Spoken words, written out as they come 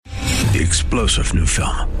The explosive new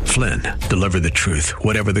film, Flynn, deliver the truth,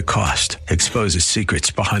 whatever the cost, exposes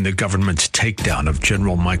secrets behind the government's takedown of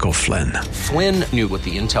General Michael Flynn. Flynn knew what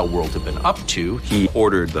the intel world had been up to. He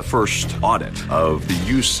ordered the first audit of the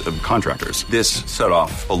use of contractors. This set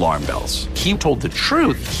off alarm bells. He told the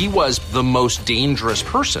truth. He was the most dangerous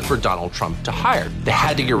person for Donald Trump to hire. They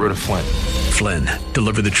had to get rid of Flynn. Flynn,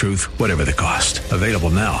 deliver the truth, whatever the cost. Available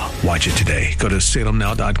now. Watch it today. Go to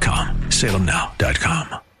salemnow.com.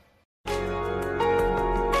 salemnow.com.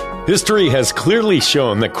 History has clearly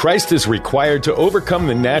shown that Christ is required to overcome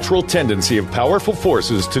the natural tendency of powerful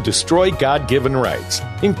forces to destroy God-given rights,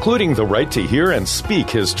 including the right to hear and speak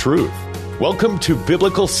His truth. Welcome to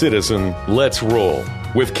Biblical Citizen, Let's Roll,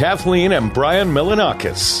 with Kathleen and Brian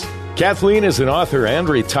Melanakis. Kathleen is an author and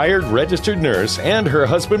retired registered nurse, and her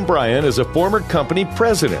husband Brian is a former company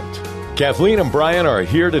president. Kathleen and Brian are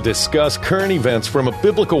here to discuss current events from a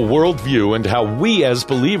biblical worldview and how we as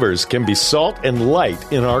believers can be salt and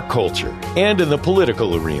light in our culture and in the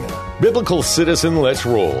political arena. Biblical Citizen Let's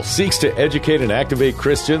Roll seeks to educate and activate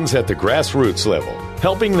Christians at the grassroots level,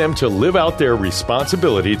 helping them to live out their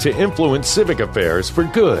responsibility to influence civic affairs for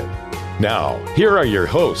good. Now, here are your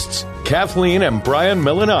hosts, Kathleen and Brian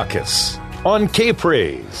Melanakis on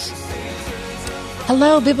K-Praise.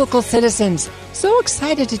 Hello, Biblical Citizens. So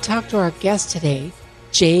excited to talk to our guest today,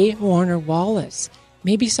 J. Warner Wallace.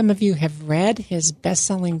 Maybe some of you have read his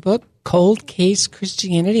best-selling book, Cold Case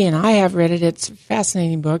Christianity, and I have read it. It's a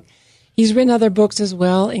fascinating book. He's written other books as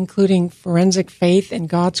well, including Forensic Faith and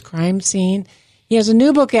God's Crime Scene. He has a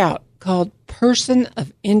new book out called Person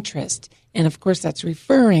of Interest, and of course that's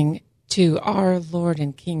referring to our Lord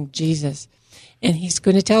and King Jesus. And he's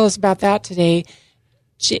going to tell us about that today.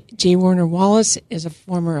 J. Warner Wallace is a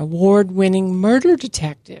former award-winning murder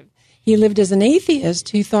detective. He lived as an atheist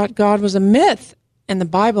who thought God was a myth and the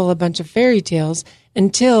Bible a bunch of fairy tales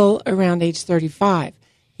until around age 35.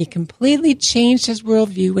 He completely changed his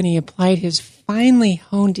worldview when he applied his finely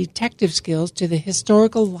honed detective skills to the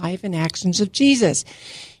historical life and actions of Jesus.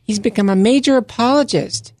 He's become a major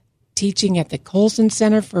apologist, teaching at the Colson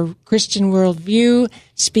Center for Christian Worldview,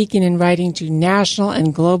 speaking and writing to national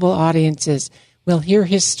and global audiences. We'll hear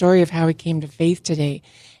his story of how he came to faith today.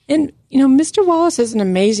 And, you know, Mr. Wallace is an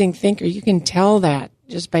amazing thinker. You can tell that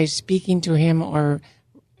just by speaking to him or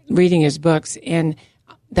reading his books. And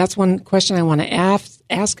that's one question I want to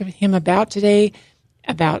ask him about today,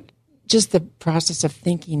 about just the process of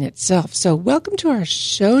thinking itself. So welcome to our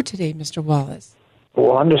show today, Mr. Wallace.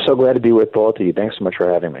 Well, I'm just so glad to be with both of you. Thanks so much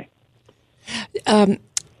for having me.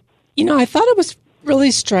 You know, I thought it was really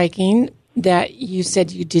striking that you said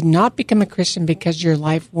you did not become a Christian because your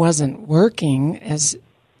life wasn't working, as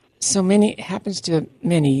so many happens to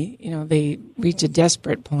many. You know, they reach a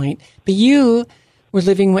desperate point. But you were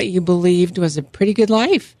living what you believed was a pretty good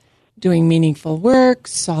life, doing meaningful work,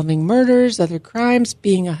 solving murders, other crimes,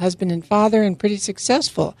 being a husband and father, and pretty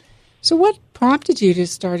successful. So what prompted you to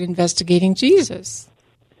start investigating Jesus?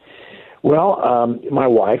 Well, my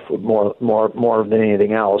wife, more than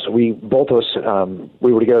anything else, we both of us,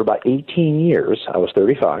 we were together about 18 years. I was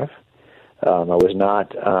 35. I was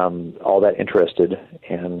not all that interested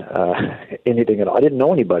in anything at all. I didn't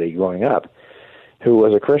know anybody growing up who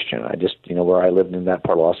was a Christian. I just, you know, where I lived in that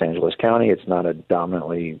part of Los Angeles County, it's not a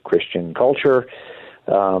dominantly Christian culture.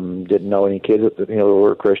 Didn't know any kids, you know, who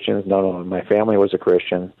were Christians. None of my family was a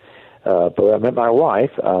Christian. But when I met my wife,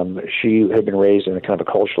 she had been raised in a kind of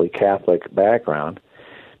a culturally Catholic background.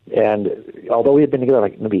 And although we had been together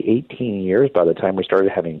like maybe 18 years by the time we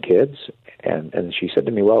started having kids, and she said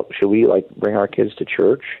to me, well, should we like bring our kids to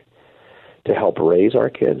church to help raise our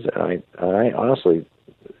kids? And I honestly,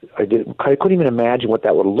 I couldn't even imagine what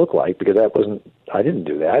that would look like, because I didn't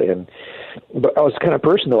do that. But I was the kind of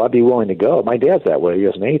person, though, I'd be willing to go. My dad's that way. He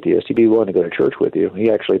was an atheist. He'd be willing to go to church with you. He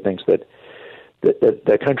actually thinks that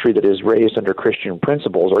the country that is raised under Christian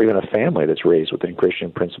principles, or even a family that's raised within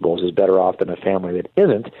Christian principles, is better off than a family that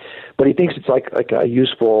isn't. But he thinks it's like a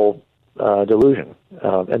useful delusion,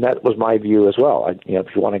 and that was my view as well.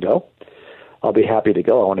 If you want to go, I'll be happy to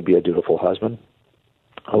go. I want to be a dutiful husband.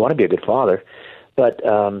 I want to be a good father, but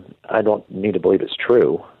I don't need to believe it's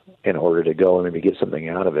true in order to go and maybe get something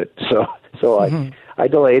out of it. So I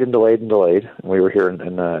delayed and delayed and delayed. We were here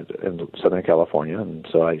in Southern California, and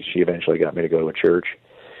so she eventually got me to go to a church.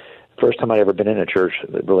 First time I'd ever been in a church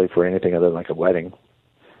really for anything other than like a wedding,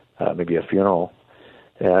 maybe a funeral.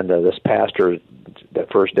 And this pastor,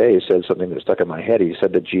 that first day, said something that stuck in my head. He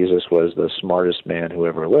said that Jesus was the smartest man who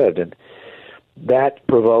ever lived, and that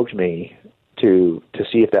provoked me to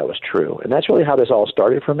see if that was true. And that's really how this all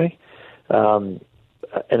started for me.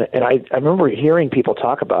 And I remember hearing people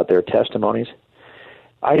talk about their testimonies,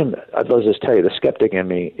 Let's just tell you, the skeptic in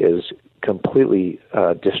me is completely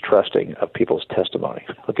distrusting of people's testimony.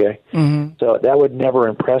 Okay, so that would never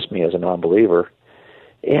impress me as a non-believer.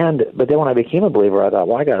 But then when I became a believer, I thought,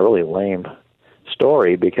 well, I got a really lame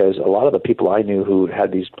story, because a lot of the people I knew who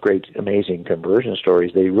had these great, amazing conversion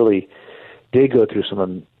stories, they really did go through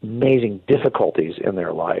some amazing difficulties in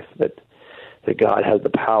their life that God has the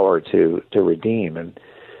power to redeem. And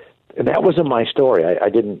that wasn't my story.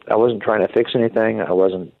 I wasn't trying to fix anything.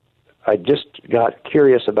 I just got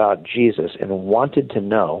curious about Jesus and wanted to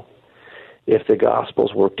know if the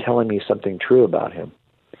Gospels were telling me something true about him.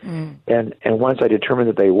 And once I determined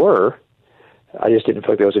that they were, I just didn't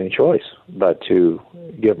feel like there was any choice but to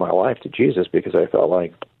give my life to Jesus, because I felt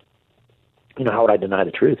like, how would I deny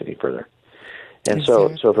the truth any further? And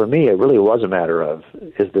so for me, it really was a matter of,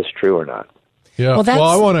 is this true or not? Yeah. Well,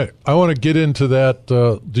 I want to get into that.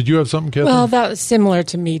 Did you have something, Catherine? Well, that was similar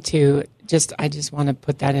to me too. I just want to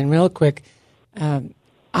put that in real quick.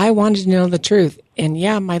 I wanted to know the truth, and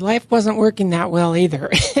my life wasn't working that well either.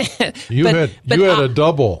 You had a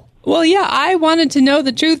double. Well, yeah, I wanted to know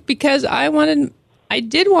the truth because I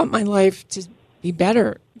did want my life to be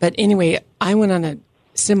better. But anyway, I went on a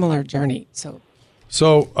similar journey.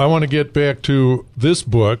 So I want to get back to this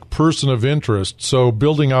book, Person of Interest. So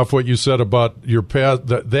building off what you said about your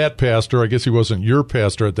that pastor, I guess he wasn't your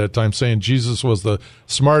pastor at that time, saying Jesus was the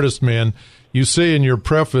smartest man. You say in your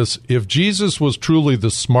preface, if Jesus was truly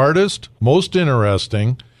the smartest, most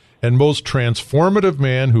interesting, and most transformative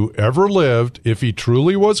man who ever lived, if he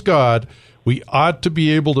truly was God, we ought to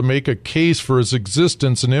be able to make a case for his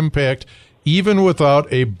existence and impact even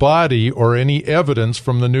without a body or any evidence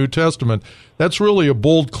from the New Testament. That's really a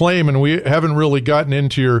bold claim, and we haven't really gotten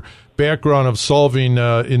into your background of solving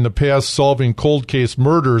cold case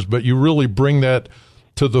murders, but you really bring that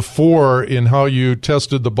to the fore in how you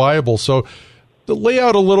tested the Bible. So lay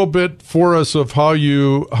out a little bit for us of how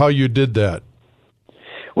you did that.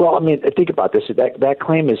 Well, I mean, think about this. That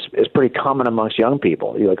claim is pretty common amongst young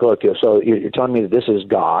people. You're like, look, so you're telling me that this is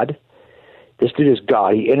God. This dude is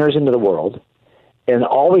God. He enters into the world, and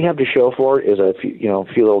all we have to show for it is a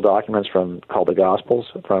few little documents called the Gospels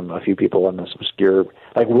from a few people in this obscure.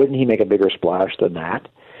 Like, wouldn't he make a bigger splash than that?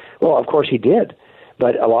 Well, of course he did,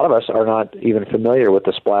 but a lot of us are not even familiar with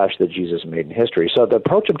the splash that Jesus made in history. So the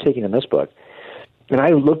approach I'm taking in this book, and I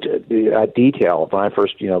looked at detail when I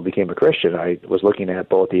first became a Christian. I was looking at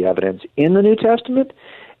both the evidence in the New Testament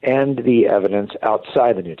and the evidence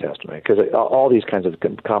outside the New Testament, because all these kinds of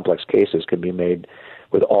complex cases can be made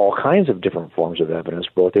with all kinds of different forms of evidence,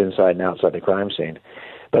 both inside and outside the crime scene.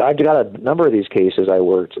 But I've got a number of these cases I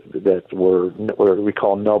worked that were what we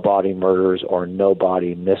call no-body murders or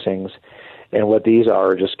no-body missings, and what these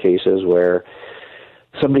are just cases where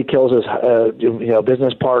somebody kills his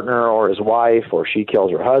business partner or his wife, or she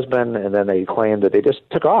kills her husband, and then they claim that they just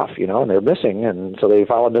took off, and they're missing, and so they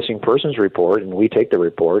file a missing persons report, and we take the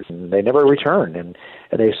report, and they never return, and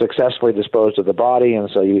they successfully disposed of the body, and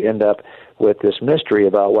so you end up with this mystery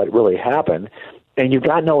about what really happened, and you've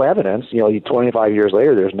got no evidence. 25 years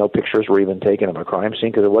later, there's no pictures were even taken of a crime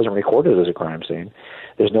scene because it wasn't recorded as a crime scene.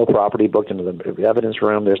 There's no property booked into the evidence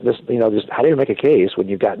room. There's this, how do you make a case when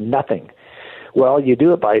you've got nothing? Well, you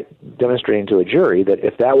do it by demonstrating to a jury that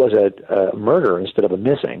if that was a murder instead of a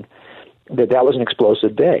missing, that was an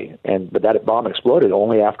explosive day. But that bomb exploded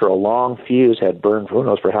only after a long fuse had burned who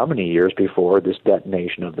knows for how many years before this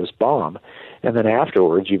detonation of this bomb. And then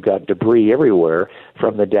afterwards, you've got debris everywhere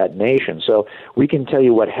from the detonation. So we can tell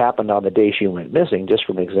you what happened on the day she went missing just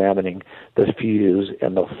from examining the fuse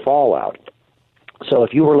and the fallout. So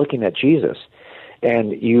if you were looking at Jesus,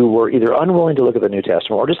 and you were either unwilling to look at the New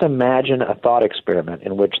Testament or just imagine a thought experiment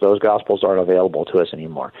in which those Gospels aren't available to us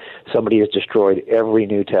anymore. Somebody has destroyed every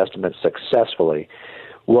New Testament successfully.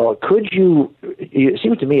 Well, it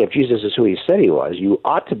seems to me if Jesus is who he said he was, you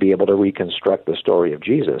ought to be able to reconstruct the story of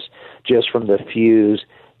Jesus just from the fuse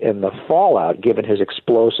and the fallout given his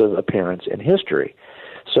explosive appearance in history.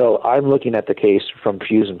 So I'm looking at the case from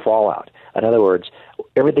fuse and fallout. In other words,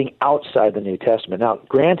 everything outside the New Testament. Now,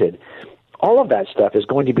 granted, all of that stuff is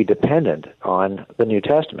going to be dependent on the New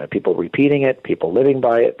Testament, people repeating it, people living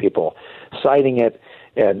by it, people citing it,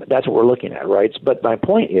 and that's what we're looking at, right? But my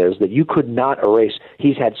point is that you could not erase,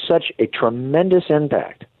 he's had such a tremendous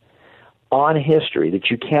impact on history that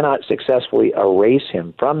you cannot successfully erase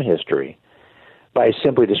him from history by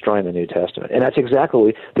simply destroying the New Testament. And that's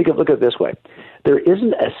exactly what look at it this way. There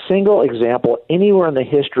isn't a single example anywhere in the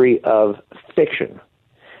history of fiction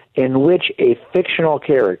in which a fictional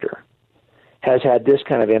character has had this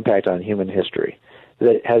kind of impact on human history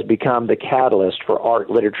that has become the catalyst for art,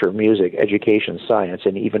 literature, music, education, science,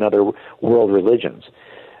 and even other world religions.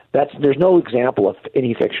 There's no example of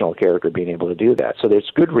any fictional character being able to do that. So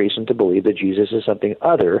there's good reason to believe that Jesus is something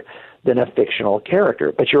other than a fictional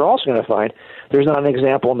character. But you're also going to find there's not an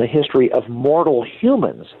example in the history of mortal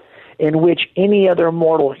humans in which any other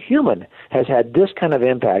mortal human has had this kind of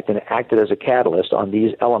impact and acted as a catalyst on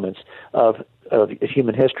these elements of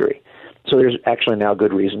human history. So there's actually now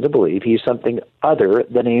good reason to believe he's something other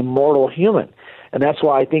than a mortal human. And that's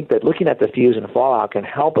why I think that looking at the fuse and fallout can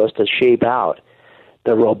help us to shape out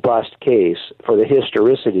the robust case for the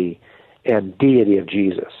historicity and deity of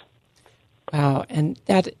Jesus. Wow, and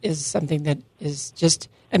that is something that is just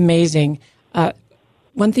amazing.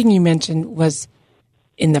 One thing you mentioned was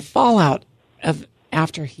in the fallout of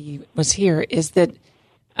after he was here is that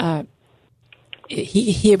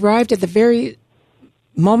he arrived at the very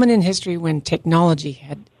moment in history when technology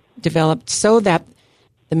had developed so that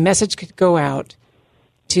the message could go out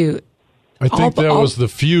to I think that was the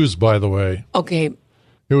fuse, by the way. Okay.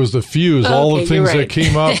 It was the fuse. All the things that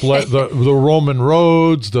came up, like the Roman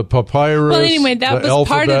roads, the papyrus. Well, anyway, that was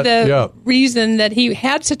alphabet. part of the reason that he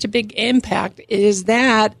had such a big impact. Is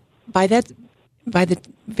that by the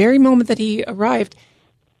very moment that he arrived,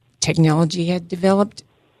 technology had developed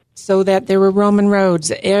so that there were Roman roads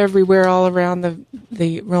everywhere, all around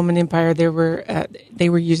the Roman Empire. They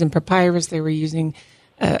were using papyrus. They were using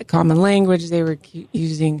common language. They were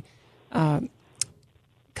using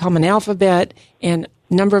common alphabet and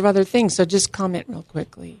a number of other things. So just comment real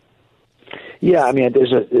quickly. Yeah, I mean,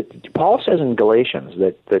 Paul says in Galatians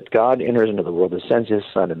that God enters into the world and sends His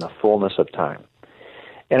Son in the fullness of time,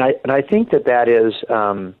 and I think that is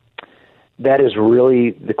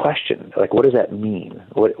really the question. Like, what does that mean?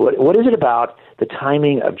 What is it about the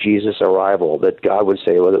timing of Jesus' arrival that God would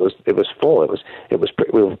say, well, it was full, it was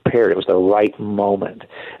prepared, it was the right moment?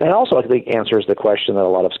 And also, I think, answers the question that a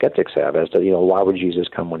lot of skeptics have as to, why would Jesus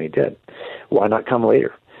come when He did? Why not come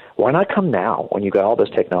later? Why not come now when you've got all this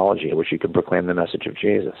technology in which you can proclaim the message of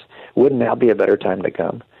Jesus? Wouldn't now be a better time to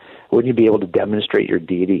come? Wouldn't you be able to demonstrate your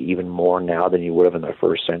deity even more now than you would have in the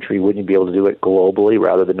first century? Wouldn't you be able to do it globally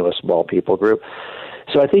rather than to a small people group?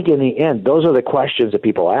 So I think in the end, those are the questions that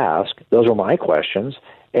people ask. Those are my questions.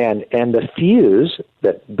 And the fuse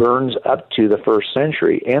that burns up to the first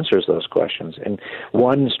century answers those questions. And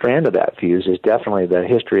one strand of that fuse is definitely the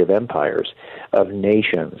history of empires, of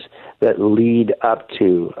nations that lead up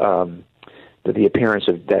to the appearance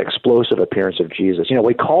of that explosive appearance of Jesus.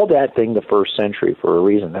 We call that thing the first century for a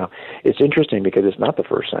reason. Now, it's interesting because it's not the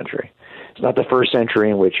first century. It's not the first century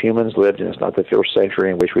in which humans lived, and it's not the first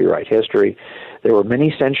century in which we write history. There were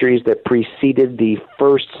many centuries that preceded the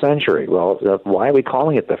first century. Well, why are we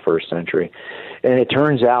calling it the first century? And it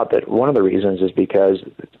turns out that one of the reasons is because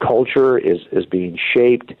culture is being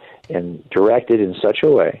shaped and directed in such a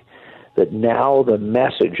way that now the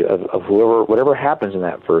message of whatever happens in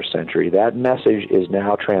that first century, that message is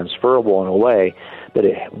now transferable in a way that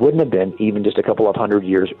it wouldn't have been even just a couple of hundred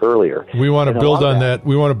years earlier. We want to build on that.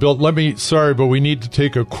 We want to build. But we need to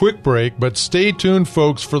take a quick break, but stay tuned,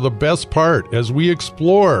 folks, for the best part as we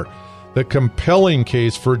explore the compelling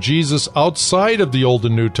case for Jesus outside of the Old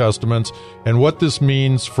and New Testaments and what this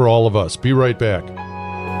means for all of us. Be right back.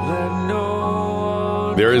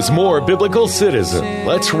 There is more Biblical Citizen.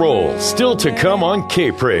 Let's roll. Still to come on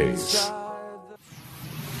K-Praise.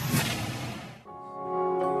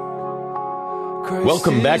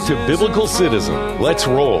 Welcome back to Biblical Citizen. Let's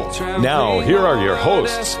roll. Now, here are your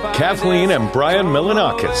hosts, Kathleen and Brian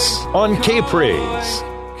Milanakis on K-Praise.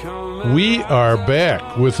 We are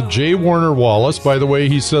back with J. Warner Wallace. By the way,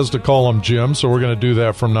 he says to call him Jim, so we're going to do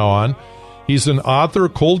that from now on. He's an author,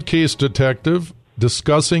 cold case detective,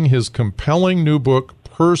 discussing his compelling new book,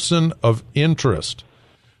 Person of Interest.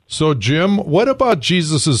 So, Jim, what about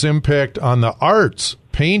Jesus' impact on the arts,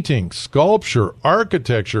 painting, sculpture,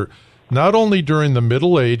 architecture, not only during the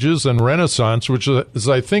Middle Ages and Renaissance, which is,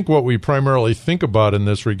 I think, what we primarily think about in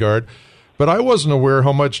this regard, but I wasn't aware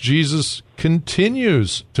how much Jesus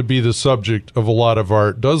continues to be the subject of a lot of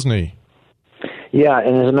art, doesn't he? Yeah,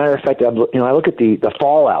 and as a matter of fact, I look at the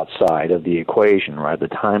fallout side of the equation, right, the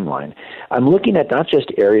timeline. I'm looking at not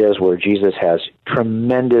just areas where Jesus has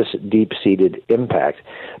tremendous deep-seated impact,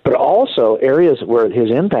 but also areas where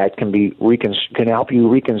his impact can help you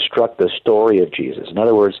reconstruct the story of Jesus. In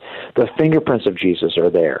other words, the fingerprints of Jesus are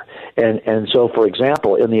there. And so, for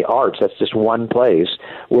example, in the arts, that's just one place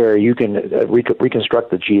where you can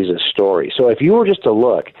reconstruct the Jesus story. So if you were just to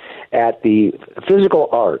look at the physical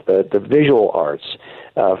art, the visual arts,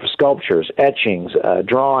 sculptures, etchings,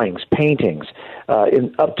 drawings, paintings,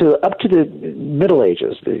 up to the Middle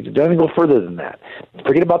Ages. Don't even go further than that.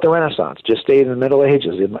 Forget about the Renaissance. Just stay in the Middle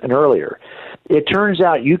Ages and earlier. It turns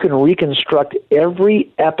out you can reconstruct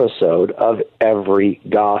every episode of every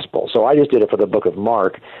gospel. So I just did it for the book of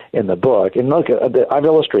Mark in the book. And look, I've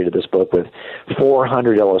illustrated this book with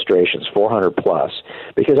 400 illustrations, 400 plus,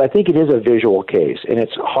 because I think it is a visual case. And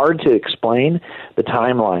it's hard to explain the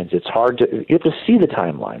timelines. You have to see the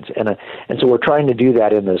timelines. And so we're trying to do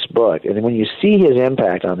that in this book. And when you see his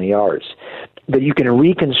impact on the arts, that you can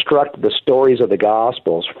reconstruct the stories of the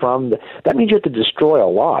Gospels that means you have to destroy a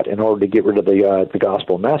lot in order to get rid of the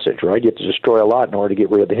gospel message, right? You have to destroy a lot in order to get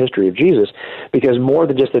rid of the history of Jesus, because more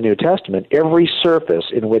than just the New Testament, every surface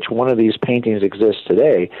in which one of these paintings exists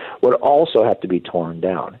today would also have to be torn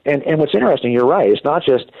down. And what's interesting, you're right, it's not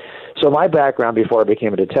just... So my background before I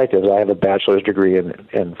became a detective, I have a bachelor's degree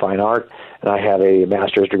in fine art, and I have a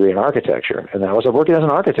master's degree in architecture. And I was working as an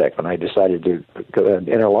architect when I decided to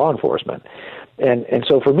enter law enforcement. And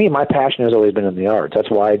so for me, my passion has always been in the arts. That's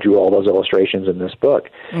why I drew all those illustrations in this book.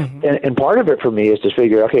 Mm-hmm. And part of it for me is to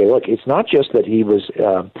figure, okay, look, it's not just that he was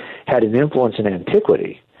had an influence in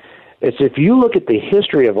antiquity. It's if you look at the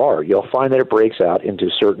history of art, you'll find that it breaks out into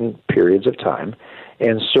certain periods of time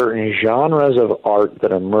and certain genres of art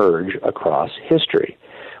that emerge across history.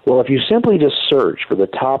 Well, if you simply just search for the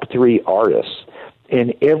top 3 artists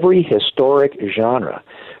in every historic genre,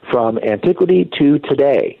 from antiquity to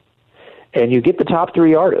today, and you get the top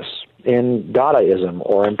 3 artists in Dadaism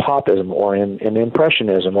or in Popism or in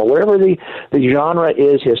Impressionism or wherever the genre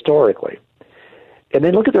is historically, and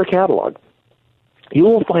then look at their catalog, you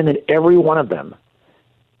will find that every one of them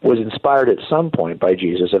was inspired at some point by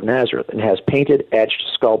Jesus of Nazareth and has painted, etched,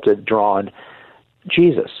 sculpted, drawn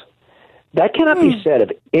Jesus. That cannot be said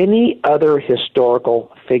of any other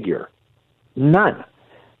historical figure. None.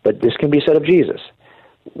 But this can be said of Jesus.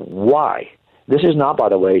 Why? This is not, by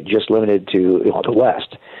the way, just limited to the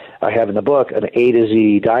West. I have in the book an A to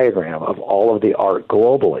Z diagram of all of the art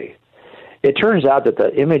globally. It turns out that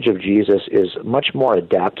the image of Jesus is much more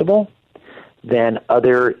adaptable than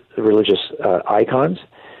other religious icons.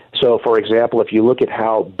 So, for example, if you look at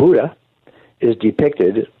how Buddha is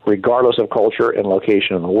depicted, regardless of culture and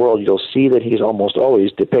location in the world, you'll see that he's almost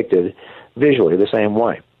always depicted visually the same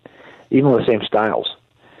way, even with the same styles.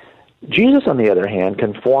 Jesus, on the other hand,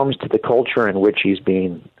 conforms to the culture in which he's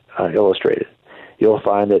being illustrated. You'll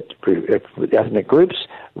find that ethnic groups,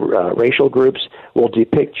 racial groups will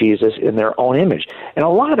depict Jesus in their own image. And a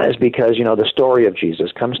lot of that is because, the story of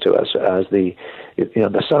Jesus comes to us as the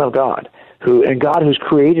Son of God, God who's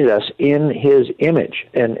created us in his image.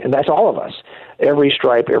 And that's all of us. Every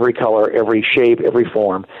stripe, every color, every shape, every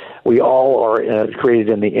form, we all are created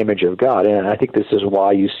in the image of God. And I think this is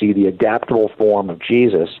why you see the adaptable form of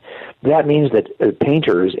Jesus. That means that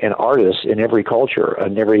painters and artists in every culture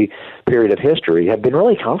and every period of history have been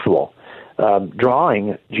really comfortable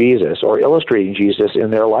drawing Jesus or illustrating Jesus in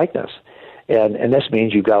their likeness. And this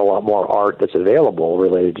means you've got a lot more art that's available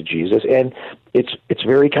related to Jesus, and it's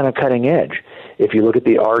very kind of cutting edge. If you look at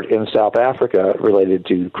the art in South Africa related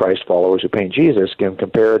to Christ followers who paint Jesus, and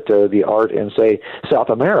compare it to the art in, say, South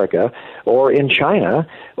America or in China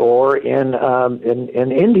or in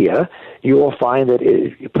India, you will find that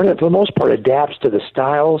it, for the most part, adapts to the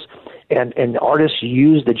styles, and artists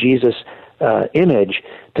use the Jesus image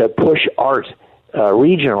to push art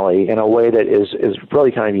regionally in a way that is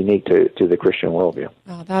really kind of unique to the Christian worldview.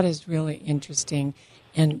 Oh, that is really interesting.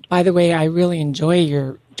 And by the way, I really enjoy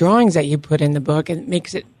your drawings that you put in the book. It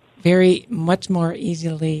makes it much more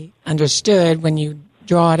easily understood when you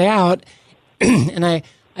draw it out. And I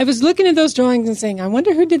was looking at those drawings and saying, I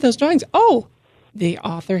wonder who did those drawings. Oh, the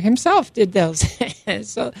author himself did those.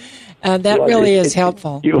 So that really is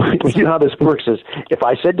helpful. You know how this works is, if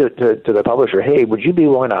I said to the publisher, hey, would you be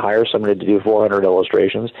willing to hire somebody to do 400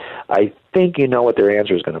 illustrations? I think you know what their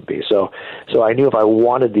answer is going to be. So I knew if I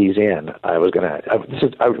wanted these in, I was going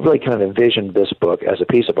to. I really kind of envisioned this book as a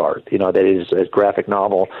piece of art. That is a graphic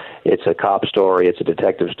novel. It's a cop story. It's a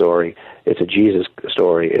detective story. It's a Jesus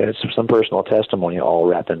story. And it's some personal testimony all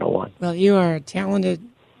wrapped into one. Well, you are a talented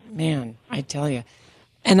man, I tell you.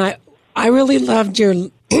 And I really loved your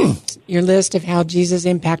list of how Jesus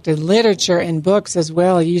impacted literature and books as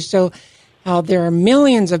well. You show how there are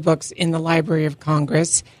millions of books in the Library of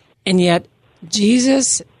Congress, and yet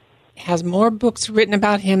Jesus has more books written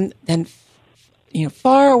about him than,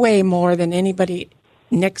 far away more than anybody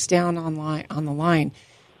next down on the line.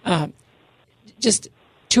 Just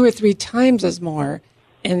 2 or 3 times as more.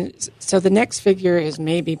 And so the next figure is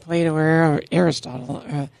maybe Plato or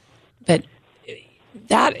Aristotle. But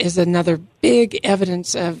that is another big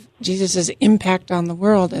evidence of Jesus' impact on the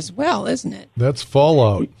world as well, isn't it? That's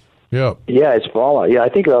Fallout. Yeah. Yeah, it's Fallout. Yeah, I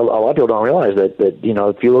think a lot of people don't realize that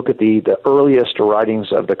if you look at the earliest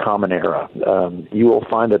writings of the Common Era, you will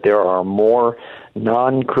find that there are more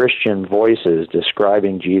non-Christian voices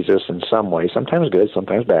describing Jesus in some way, sometimes good,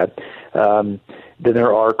 sometimes bad, than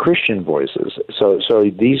there are Christian voices. So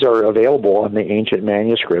these are available in the ancient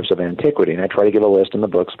manuscripts of antiquity, and I try to give a list in the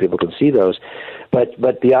book so people can see those. But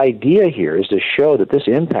the idea here is to show that this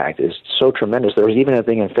impact is so tremendous. There's even a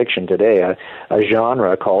thing in fiction today, a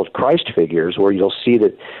genre called Christ figures, where you'll see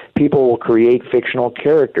that people will create fictional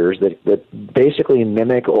characters that basically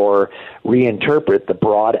mimic or reinterpret the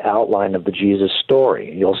broad outline of the Jesus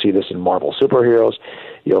story. You'll see this in Marvel superheroes.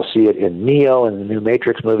 You'll see it in Neo and the new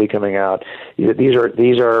Matrix movie coming out. These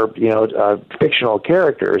are fictional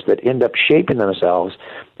characters that end up shaping themselves.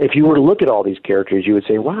 If you were to look at all these characters, you would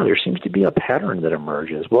say, wow, there seems to be a pattern that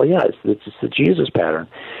emerges. Well, yeah, it's the Jesus pattern.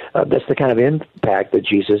 That's the kind of impact that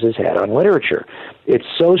Jesus has had on literature. It's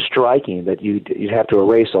so striking that you'd have to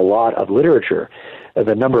erase a lot of literature.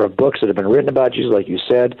 The number of books that have been written about Jesus, like you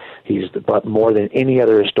said, he's more than any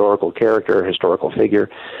other historical character, historical figure.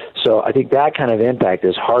 So I think that kind of impact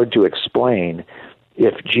is hard to explain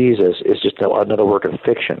if Jesus is just another work of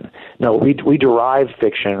fiction. No, we derive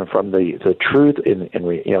fiction from the truth in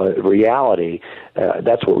reality.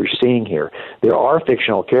 That's what we're seeing here. There are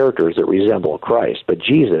fictional characters that resemble Christ, but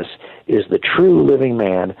Jesus is the true living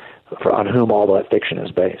man on whom all that fiction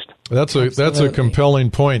is based. That's a compelling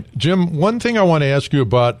point. Jim, one thing I want to ask you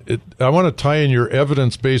about, I want to tie in your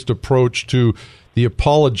evidence-based approach to the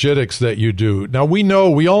apologetics that you do. Now, we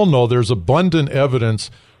all know there's abundant evidence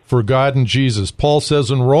for God and Jesus. Paul says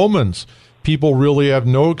in Romans, people really have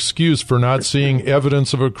no excuse for not seeing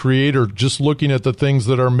evidence of a creator, just looking at the things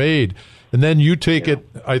that are made. And then you take it,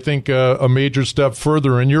 I think, a major step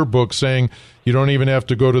further in your book, saying you don't even have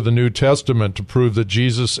to go to the New Testament to prove that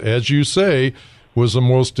Jesus, as you say, was the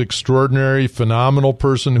most extraordinary, phenomenal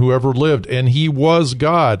person who ever lived, and he was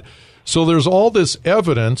God. So there's all this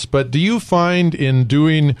evidence, but do you find in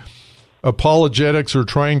doing apologetics or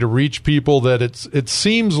trying to reach people that it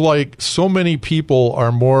seems like so many people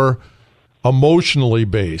are more emotionally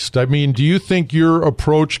based? I mean, do you think your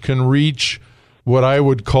approach can reach what I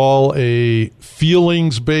would call a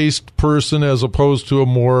feelings-based person as opposed to a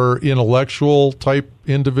more intellectual type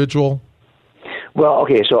individual? Well,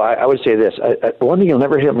 okay, so I would say this. One thing you'll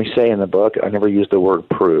never hear me say in the book, I never use the word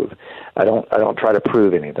prove. I don't try to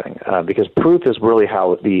prove anything, because proof is really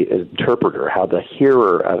how the interpreter, how the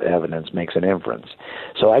hearer of evidence makes an inference.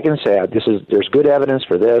 So I can say there's good evidence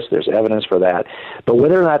for this, there's evidence for that, but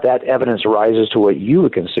whether or not that evidence rises to what you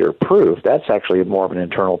would consider proof, that's actually more of an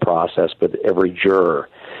internal process with every juror.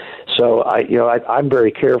 So I'm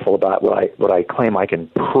very careful about what I claim I can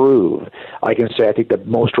prove. I can say I think the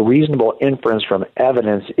most reasonable inference from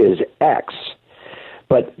evidence is X,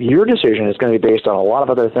 but your decision is going to be based on a lot of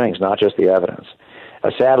other things, not just the evidence.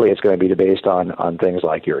 Sadly, it's going to be based on things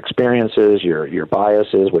like your experiences, your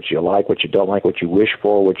biases, what you like, what you don't like, what you wish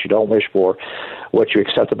for, what you don't wish for, what you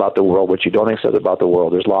accept about the world, what you don't accept about the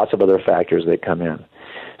world. There's lots of other factors that come in.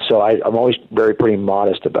 So I'm always pretty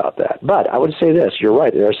modest about that. But I would say this, you're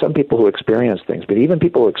right, there are some people who experience things, but even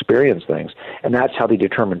people who experience things, and that's how they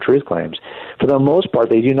determine truth claims, for the most part,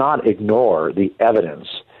 they do not ignore the evidence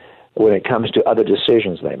when it comes to other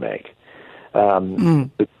decisions they make.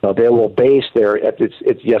 They will base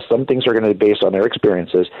yes, some things are going to be based on their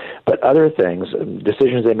experiences, but other things,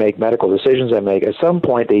 decisions they make, medical decisions they make, at some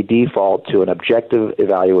point they default to an objective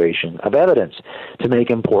evaluation of evidence to make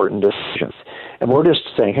important decisions. And we're just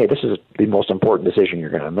saying, hey, this is the most important decision you're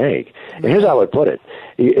going to make. And here's how I would put it.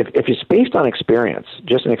 If it's based on experience,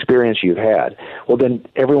 just an experience you've had, well, then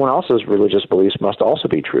everyone else's religious beliefs must also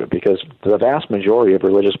be true, because the vast majority of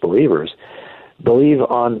religious believers believe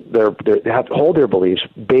on hold their beliefs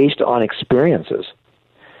based on experiences.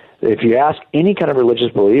 If you ask any kind of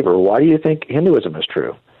religious believer, why do you think Hinduism is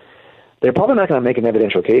true? They're probably not going to make an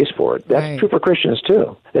evidential case for it. That's true for Christians,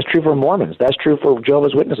 too. That's true for Mormons. That's true for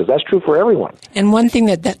Jehovah's Witnesses. That's true for everyone. And one thing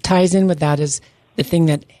that ties in with that is the thing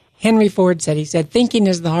that Henry Ford said. He said, thinking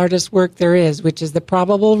is the hardest work there is, which is the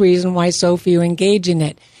probable reason why so few engage in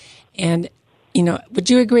it. And, would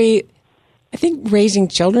you agree? I think raising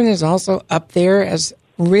children is also up there as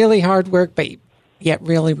really hard work, but yet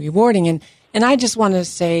really rewarding. And I just want to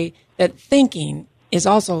say that thinking is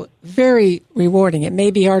also very rewarding. It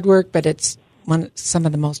may be hard work, but it's some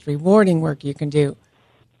of the most rewarding work you can do.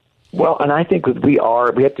 Well, and I think we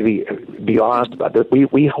have to be honest about that.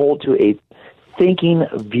 We hold to a thinking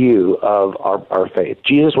view of our faith.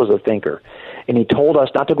 Jesus was a thinker. And he told us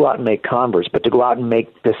not to go out and make converts, but to go out and make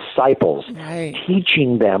disciples, Right.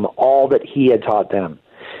 teaching them all that he had taught them.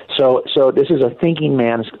 So this is a thinking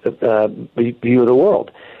man's view of the world.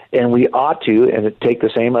 And we ought to take the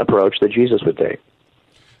same approach that Jesus would take.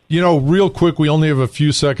 Real quick, we only have a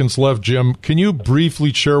few seconds left, Jim. Can you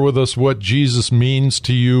briefly share with us what Jesus means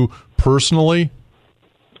to you personally?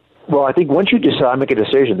 Well, I think once you decide, make a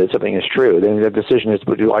decision that something is true, then the decision is,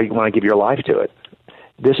 do you want to give your life to it?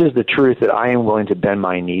 This is the truth that I am willing to bend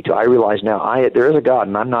my knee to. I realize now there is a God,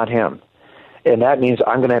 and I'm not him. And that means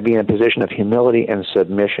I'm going to be in a position of humility and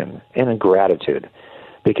submission and in gratitude,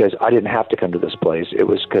 because I didn't have to come to this place. It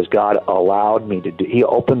was because God allowed me to He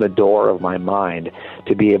opened the door of my mind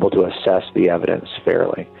to be able to assess the evidence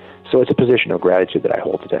fairly. So it's a position of gratitude that I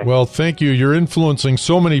hold today. Well, thank you. You're influencing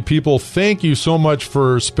so many people. Thank you so much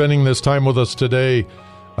for spending this time with us today.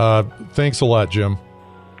 Thanks a lot, Jim.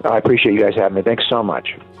 I appreciate you guys having me. Thanks so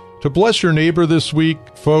much. To bless your neighbor this week,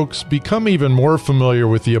 folks, become even more familiar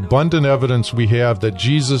with the abundant evidence we have that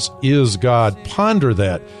Jesus is God. Ponder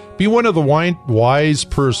that. Be one of the wise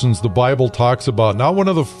persons the Bible talks about, not one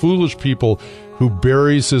of the foolish people who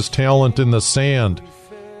buries his talent in the sand,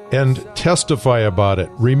 and testify about it.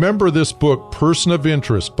 Remember this book, Person of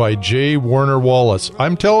Interest by J. Warner Wallace.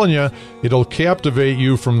 I'm telling you, it'll captivate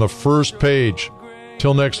you from the first page.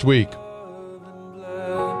 Till next week.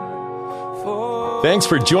 Thanks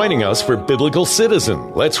for joining us for Biblical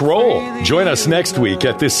Citizen. Let's roll. Join us next week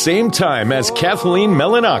at this same time as Kathleen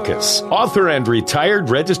Melanakis, author and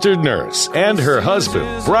retired registered nurse, and her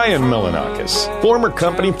husband, Brian Melanakis, former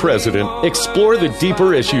company president, explore the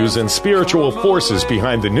deeper issues and spiritual forces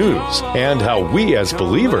behind the news and how we as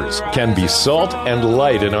believers can be salt and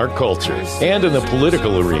light in our culture and in the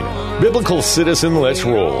political arena. Biblical Citizen Let's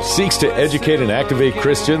Roll seeks to educate and activate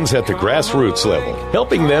Christians at the grassroots level,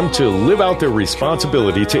 helping them to live out their responsibility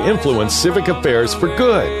to influence civic affairs for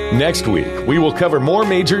good. Next week, we will cover more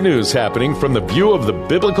major news happening from the view of the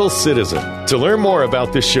biblical citizen. To learn more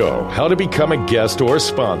about the show, how to become a guest or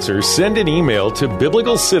sponsor, send an email to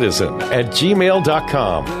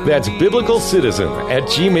biblicalcitizen@gmail.com. That's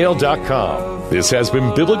biblicalcitizen@gmail.com. This has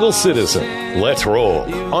been Biblical Citizen. Let's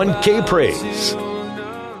roll on K-Praise.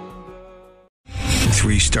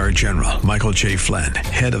 3-star General Michael J. Flynn,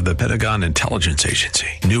 head of the Pentagon Intelligence Agency,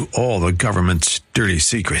 knew all the government's dirty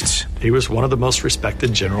secrets. He was one of the most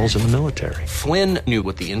respected generals in the military. Flynn knew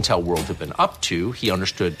what the intel world had been up to. He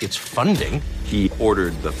understood its funding. He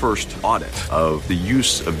ordered the first audit of the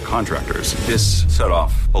use of contractors. This set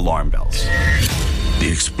off alarm bells. The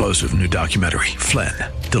explosive new documentary, Flynn,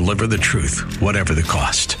 Deliver the Truth, Whatever the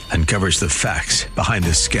Cost, uncovers the facts behind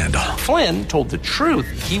this scandal. Flynn told the truth.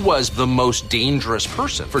 He was the most dangerous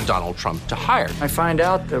person for Donald Trump to hire. I find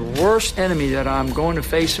out the worst enemy that I'm going to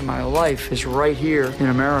face in my life is right here in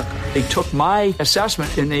America. They took my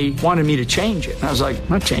assessment and they wanted me to change it. And I was like, I'm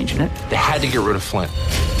not changing it. They had to get rid of Flynn.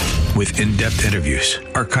 With in-depth interviews,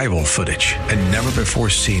 archival footage, and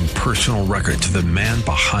never-before-seen personal records of the man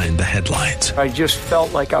behind the headlines. I just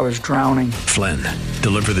felt like I was drowning. Flynn,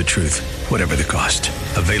 Deliver the Truth, Whatever the Cost.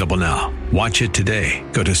 Available now. Watch it today.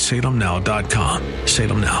 Go to salemnow.com.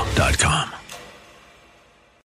 salemnow.com.